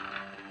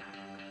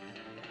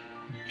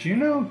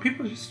 Juno,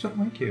 people just don't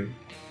like you.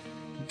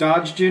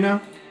 Dodge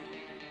Juno.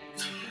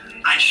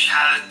 I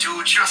shall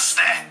do just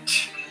that.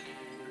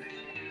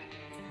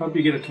 Hope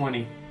you get a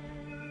 20.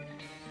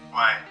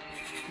 Why?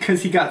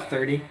 Because he got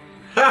 30.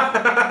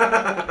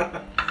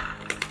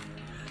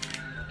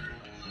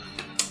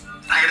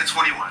 I got a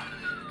 21.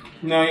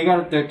 No, you got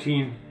a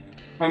 13.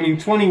 I mean,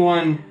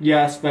 21,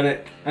 yes,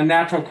 but a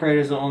natural crit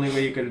is the only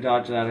way you could have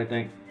dodged that, I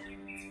think.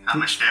 How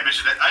much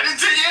damage did I didn't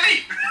take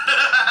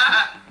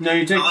any! No,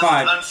 you take Unless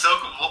 5. it's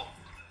unsoakable.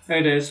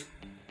 It is.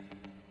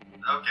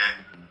 Okay.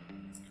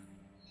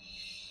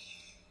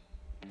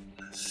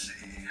 Let's see.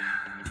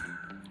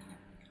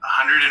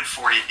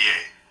 148.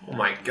 Oh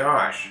my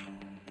gosh.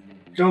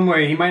 Don't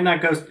worry, he might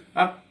not go...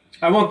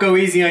 I won't go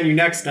easy on you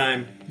next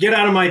time. Get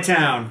out of my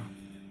town.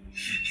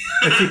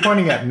 Is he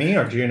pointing at me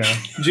or Juno?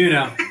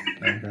 Juno.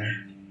 Okay.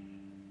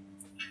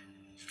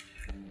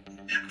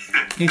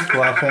 He's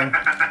bluffing.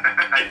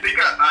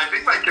 I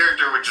think my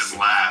character would just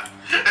laugh.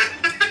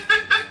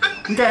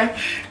 Okay.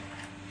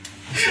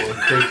 It's a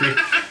little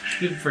creepy.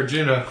 Good for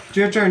Juno. It's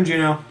your turn,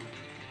 Juno.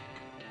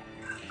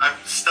 I'm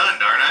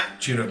stunned, aren't I?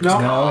 Juno. No.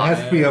 No, it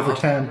has to be over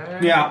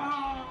 10. Yeah.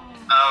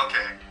 Oh,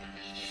 okay.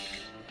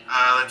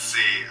 Let's see.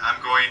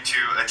 I'm going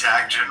to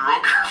attack General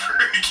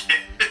Gerber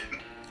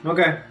again.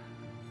 Okay.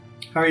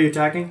 How are you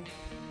attacking?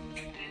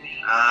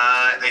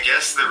 I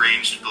guess the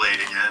ranged blade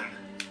again.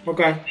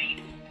 Okay.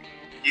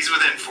 He's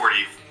within 40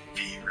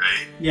 feet,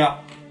 right? Yeah.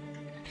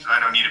 So I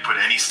don't need to put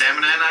any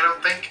stamina in, I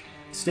don't think.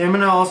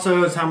 Stamina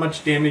also is how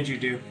much damage you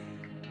do.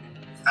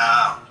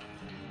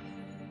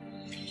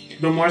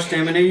 the more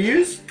stamina you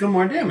use, the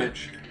more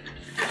damage.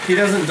 He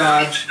doesn't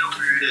dodge. I know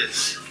where it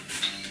is.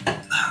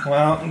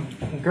 Well,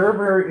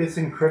 Gerber is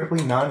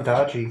incredibly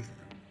non-dodgy.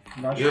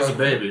 Not He has a sure-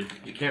 baby.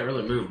 You can't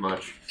really move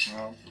much.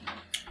 Well,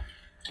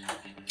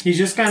 He's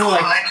just kind of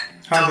like I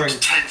hovering.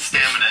 dumped 10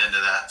 stamina into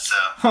that,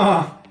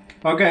 so.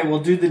 Okay,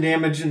 we'll do the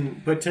damage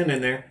and put 10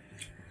 in there.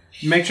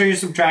 Make sure you're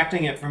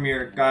subtracting it from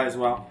your guy as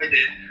well. I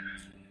did.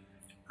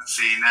 Let's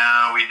see,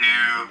 now we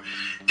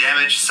do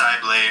damage, side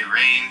blade,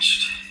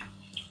 ranged,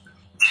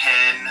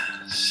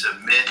 10,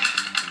 submit.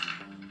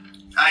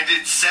 I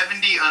did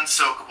 70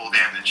 unsoakable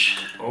damage.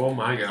 Oh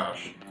my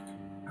gosh.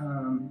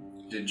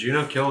 Did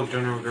Juno kill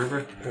General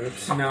Gerber?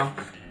 oops. No.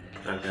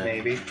 Okay.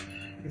 Maybe.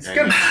 It's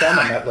gonna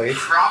stun him at least.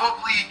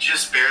 Probably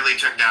just barely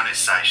took down his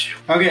side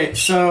shield. Okay,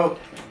 so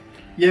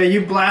yeah,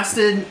 you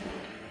blasted.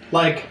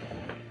 Like,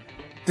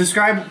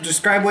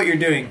 describe what you're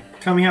doing.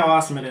 Tell me how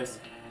awesome it is.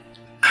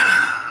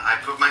 I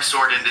put my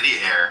sword into the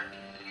air,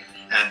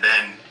 and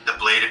then the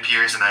blade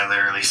appears, and I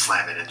literally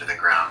slam it into the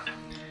ground.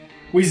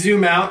 We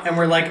zoom out and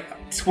we're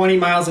like 20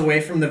 miles away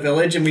from the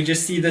village, and we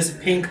just see this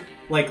pink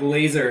like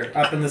laser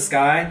up in the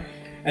sky,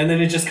 and then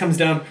it just comes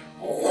down.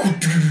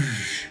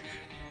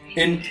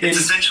 It's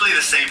essentially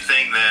the same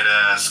thing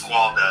that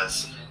Squall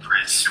does for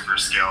his super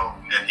skill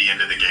at the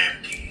end of the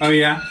game. Oh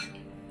yeah.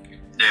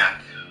 Yeah.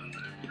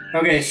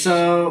 Okay,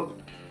 so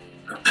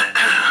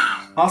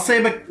I'll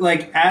say, but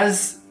like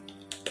as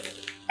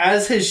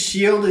his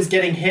shield is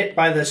getting hit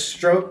by the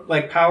stroke,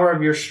 like power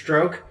of your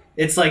stroke,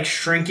 it's like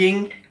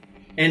shrinking,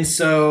 and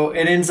so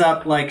it ends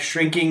up like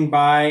shrinking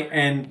by,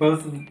 and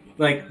both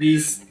like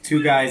these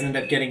two guys end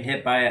up getting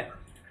hit by it.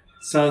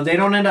 So they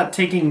don't end up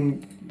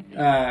taking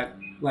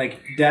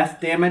like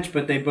death damage,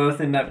 but they both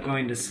end up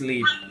going to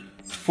sleep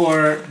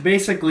for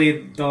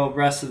basically the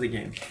rest of the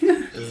game.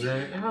 Is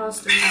there how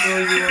stable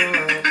you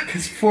are?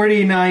 Because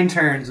 49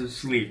 turns of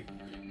sleep.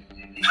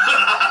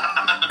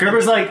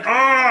 Gerber's like,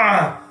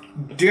 ah,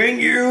 dang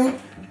you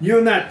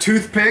and that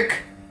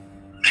toothpick.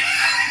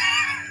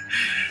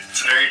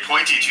 It's a very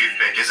pointy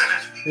toothpick, isn't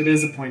it? It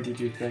is a pointy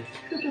toothpick.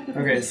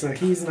 Okay, so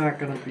he's not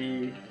gonna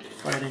be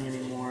fighting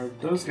anymore.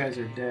 Those guys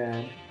are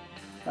dead.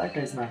 That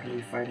guy's not gonna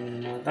be fighting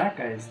anymore. That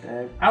guy's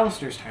dead.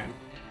 Alistair's turn.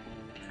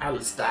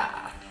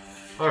 Alistair.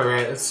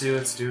 Alright, let's see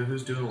what's doing.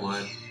 Who's doing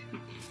what?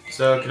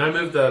 So, can I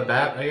move the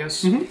bat, I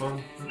guess?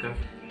 Mhm. Okay.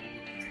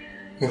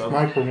 With So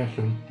my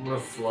permission. I'm gonna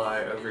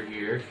fly over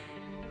here.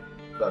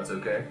 If that's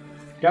okay.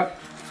 Yep.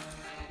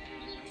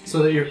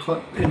 So that you're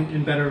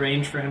in better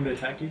range for him to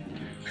attack you?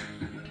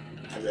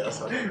 I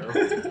guess, I don't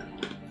know.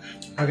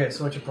 Okay,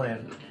 so what's your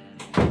plan?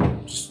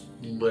 Just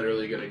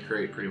literally gonna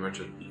create pretty much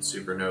a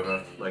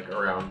supernova, like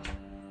around.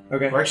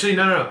 Okay. Or actually,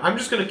 no. I'm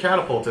just gonna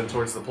catapult him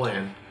towards the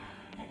plan.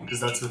 Because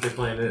that's what the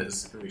plan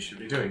is, and we should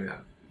be doing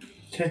that.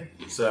 Okay.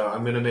 So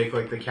I'm gonna make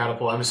like the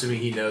catapult. I'm assuming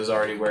he knows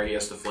already where he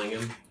has to fling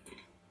him.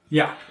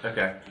 Yeah.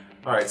 Okay.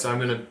 All right. So I'm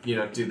gonna,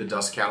 do the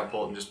dust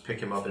catapult and just pick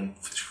him up and.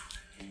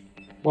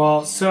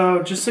 Well,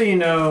 so just so you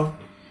know,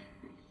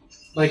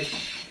 like,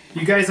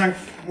 you guys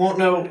won't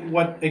know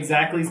what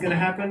exactly is going to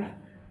happen,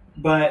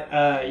 but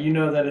you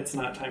know that it's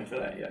not time for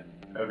that yet.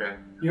 Okay.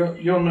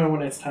 You'll know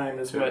when it's time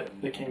is what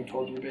the king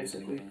told you,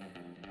 basically,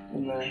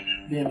 in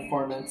the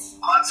informants.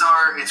 Odds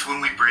are it's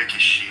when we break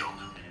his shield.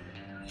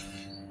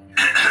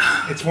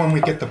 It's when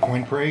we get the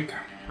point break.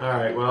 All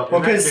right. Well.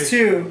 Well, in that because case-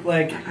 too,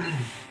 like,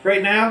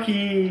 right now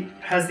he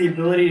has the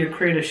ability to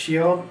create a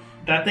shield.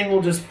 That thing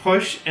will just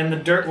push, and the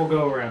dirt will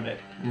go around it.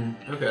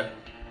 Okay.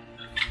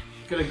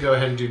 Gonna go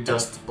ahead and do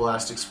dust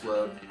blast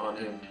explode on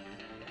him.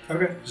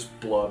 Okay. Just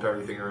blow up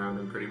everything around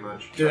him, pretty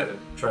much. Yeah.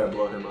 Try to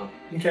blow him up.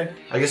 Okay.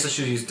 I guess I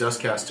should use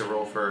dust cast to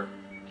roll for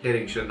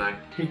hitting, shouldn't I?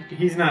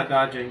 He's not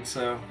dodging,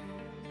 so.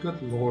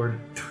 Good lord.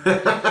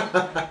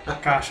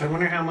 Gosh, I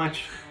wonder how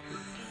much.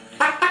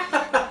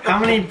 How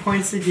many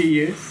points did you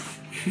use?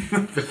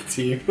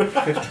 15.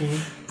 15.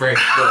 Break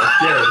the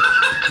game.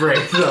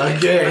 Break the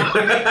game.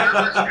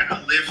 I'm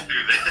gonna live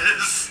through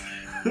this.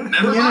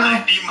 Never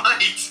mind, he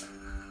might.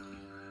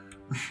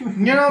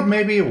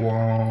 Maybe it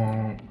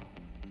won't.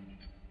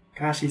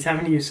 Gosh, he's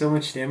having to use so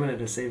much stamina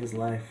to save his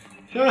life.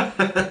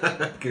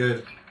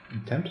 Good.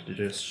 I'm tempted to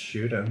just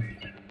shoot him.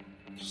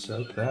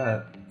 Soak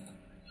that.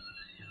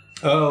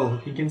 Oh,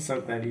 He can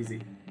soak that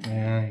easy.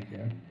 yeah, you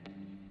can.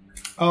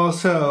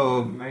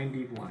 Also,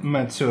 91.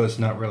 Matsuo is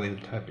not really the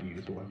type to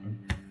use a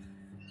weapon.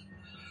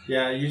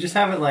 Yeah, you just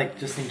have it like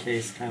just in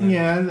case, kind of.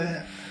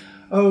 Yeah.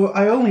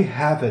 I only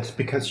have it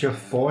because you're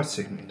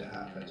forcing me to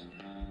have it.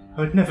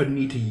 I would never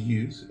need to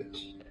use it.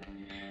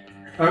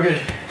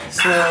 Okay,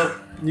 so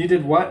you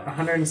did what?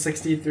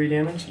 163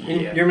 damage?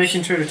 And Yeah. You're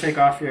making sure to take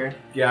off your.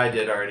 Yeah, I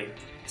did already.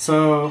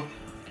 So,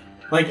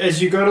 like,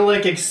 as you go to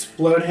like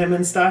explode him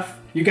and stuff,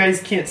 you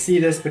guys can't see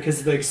this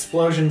because the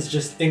explosions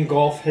just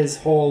engulf his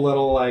whole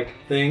little like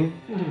thing.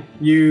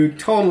 You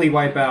totally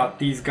wipe out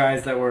these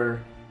guys that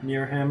were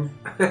near him.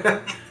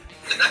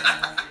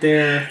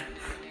 They're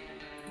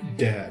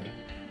Dead.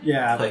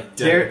 yeah, Like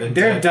dead than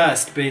they're dead.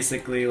 dust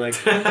basically. Like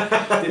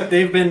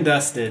they've been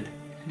dusted.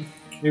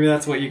 Maybe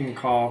that's what you can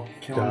call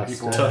killing Dusted.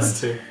 people.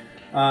 Dust too.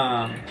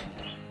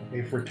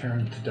 They've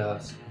returned to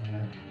dusk.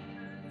 Yeah.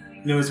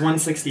 It was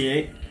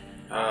 168.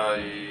 No,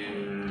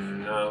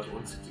 it was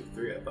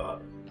 163, I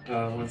thought.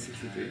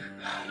 163.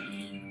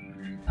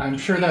 I'm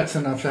sure that's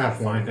enough to have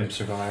one of them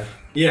survive.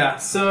 Yeah,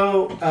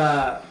 so,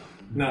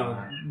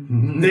 no.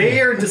 They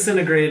are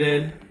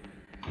disintegrated.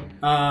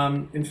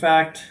 In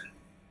fact...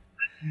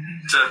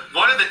 So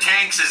one of the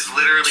tanks has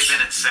literally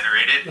been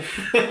incinerated.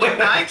 When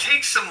I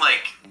take some,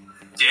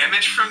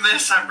 damage from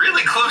this, I'm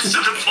really close to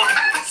the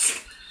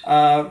blast.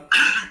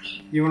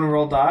 You want to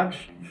roll dodge?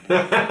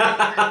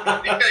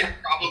 I think I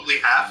probably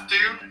have to.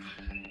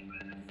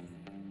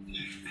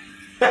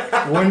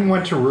 Wouldn't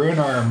want to ruin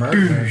our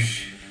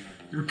immersion.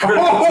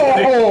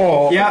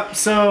 Oh! Yep,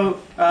 so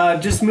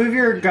just move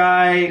your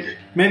guy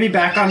maybe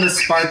back onto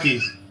Sparky.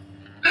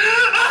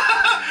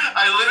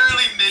 I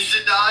literally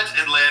ninja dodge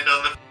and land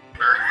on the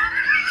bird.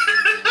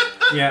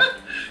 Yeah.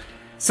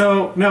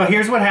 So, no,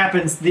 here's what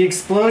happens. The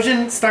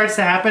explosion starts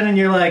to happen and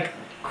you're like,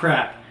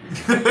 crap.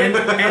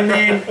 and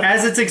then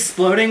as it's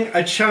exploding,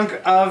 a chunk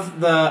of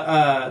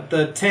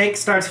the tank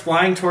starts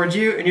flying towards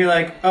you and you're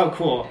like, oh,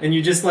 cool. And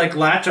you just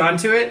latch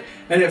onto it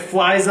and it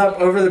flies up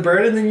over the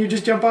bird and then you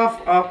just jump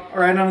off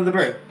right onto the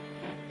bird.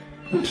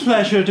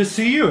 Pleasure to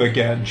see you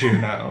again,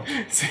 Juno.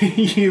 So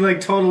you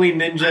totally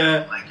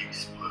ninja Like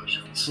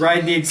explosions.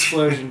 ride the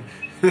explosion.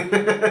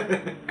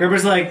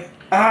 Gerber's like,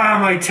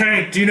 my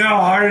tank. Do you know how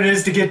hard it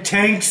is to get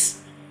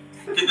tanks?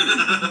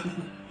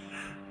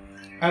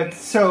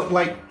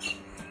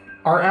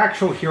 Our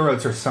actual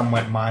heroes are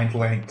somewhat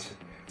mind-linked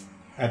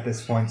at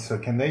this point, so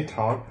can they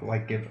talk,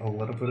 give a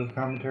little bit of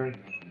commentary?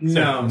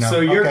 No.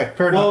 So you're... Okay,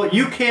 fair well, enough.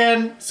 you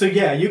can... So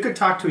yeah, you could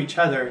talk to each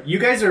other. You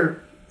guys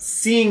are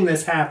seeing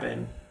this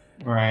happen.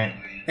 Right.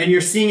 And you're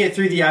seeing it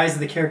through the eyes of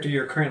the character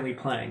you're currently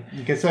playing.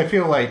 Because I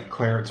feel like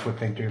Clarence would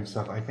think to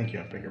himself, I think you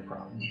have bigger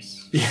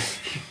problems.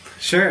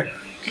 Sure.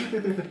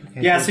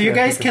 Yeah, so you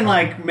guys can,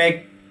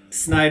 make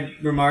snide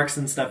remarks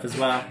and stuff as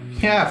well.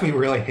 Yeah, if we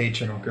really hate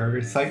General Gerber,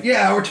 it's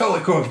yeah, we're totally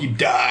cool if you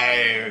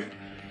die.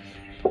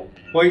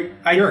 Well,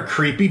 You're a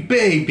creepy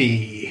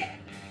baby.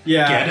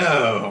 yeah. Get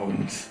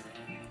owned.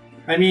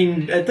 I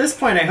mean, at this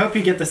point, I hope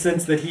you get the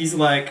sense that he's,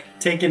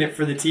 taking it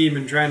for the team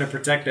and trying to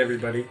protect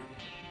everybody.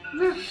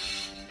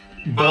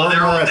 Well,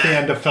 they're all Boromir at the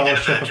dead. end of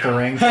Fellowship of the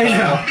Ring. I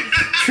know.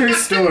 True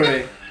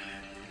story.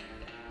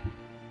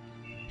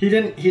 He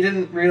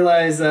didn't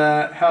realize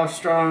how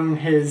strong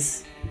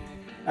his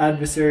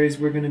adversaries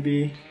were going to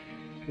be.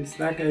 Because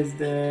that guy's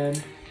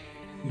dead.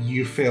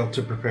 You failed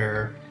to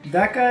prepare.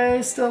 That guy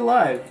is still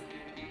alive.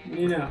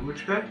 You know.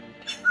 Which guy?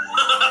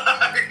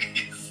 Are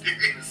you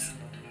serious?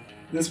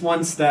 This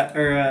one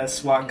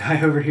SWAT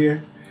guy over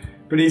here.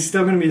 But he's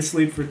still going to be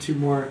asleep for 2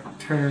 more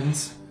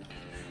turns.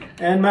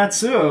 And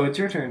Matsuo, it's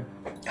your turn.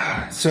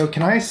 So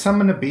can I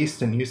summon a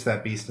beast and use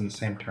that beast in the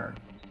same turn?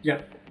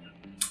 Yep.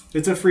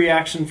 It's a free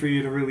action for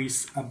you to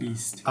release a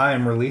beast. I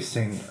am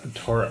releasing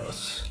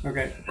Tauros.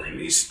 Okay.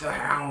 Release the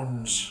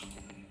hounds.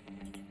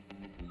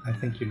 I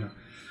think you know.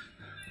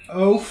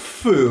 Oh,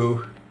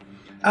 foo.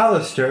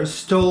 Alistair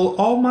stole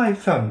all my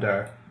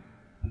thunder.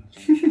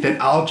 Then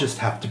I'll just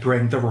have to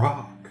bring the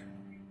rock.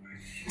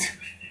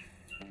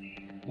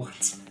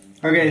 What?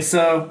 Okay,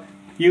 so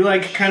you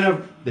kind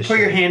of The put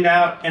your shape. hand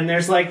out, and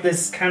there's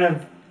this kind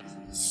of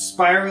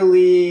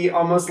spirally,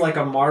 almost like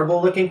a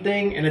marble looking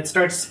thing, and it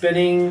starts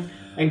spinning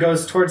and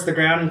goes towards the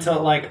ground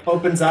until it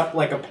opens up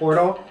like a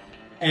portal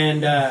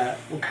and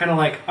kind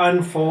of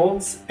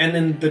unfolds, and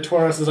then the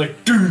Tauros is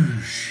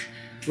doosh,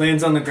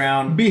 lands on the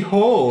ground.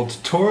 Behold,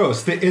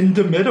 Tauros the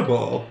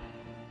Indomitable.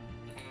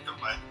 The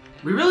what?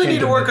 We really need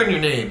to work on your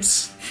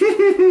names.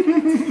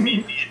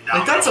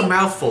 That's a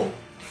mouthful.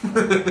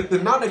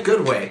 Not in a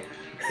good way.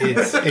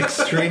 It's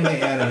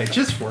extremely anime.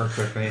 Just work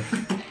with me.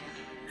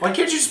 Why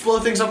can't you just blow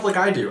things up like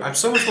I do? I'm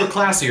so much more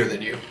classier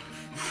than you.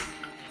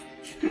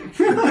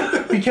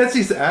 Because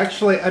he's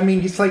actually,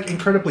 he's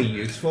incredibly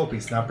useful, but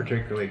he's not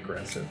particularly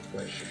aggressive.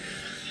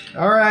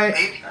 Alright.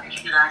 Maybe I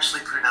should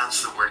actually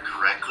pronounce the word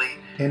correctly.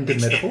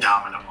 Indomitable? It's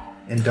indomitable.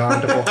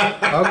 Indomitable.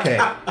 Okay.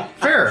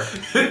 Fair.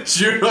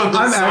 June on the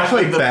I'm side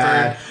actually of the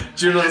bad. bird.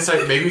 June on the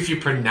side, maybe if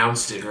you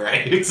pronounced it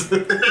right.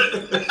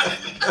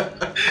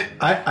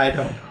 I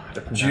don't know how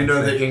to pronounce Do you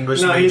know it. the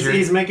English No, major?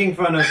 he's making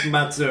fun of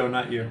Matsuo,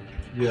 not you.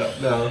 Yeah,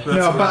 no. That's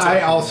No, what but I'm I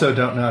talking also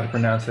don't know how to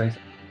pronounce things.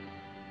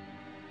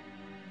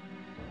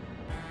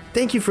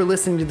 Thank you for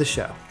listening to the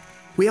show.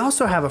 We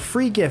also have a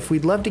free gift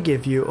we'd love to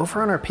give you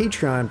over on our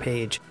Patreon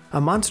page,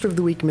 a Monster of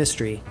the Week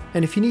mystery.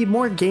 And if you need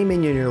more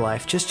gaming in your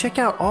life, just check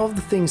out all of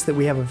the things that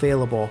we have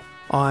available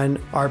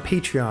on our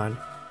Patreon.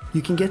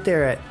 You can get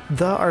there at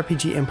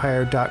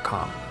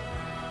therpgempire.com.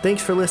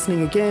 Thanks for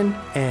listening again,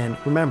 and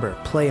remember,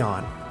 play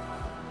on.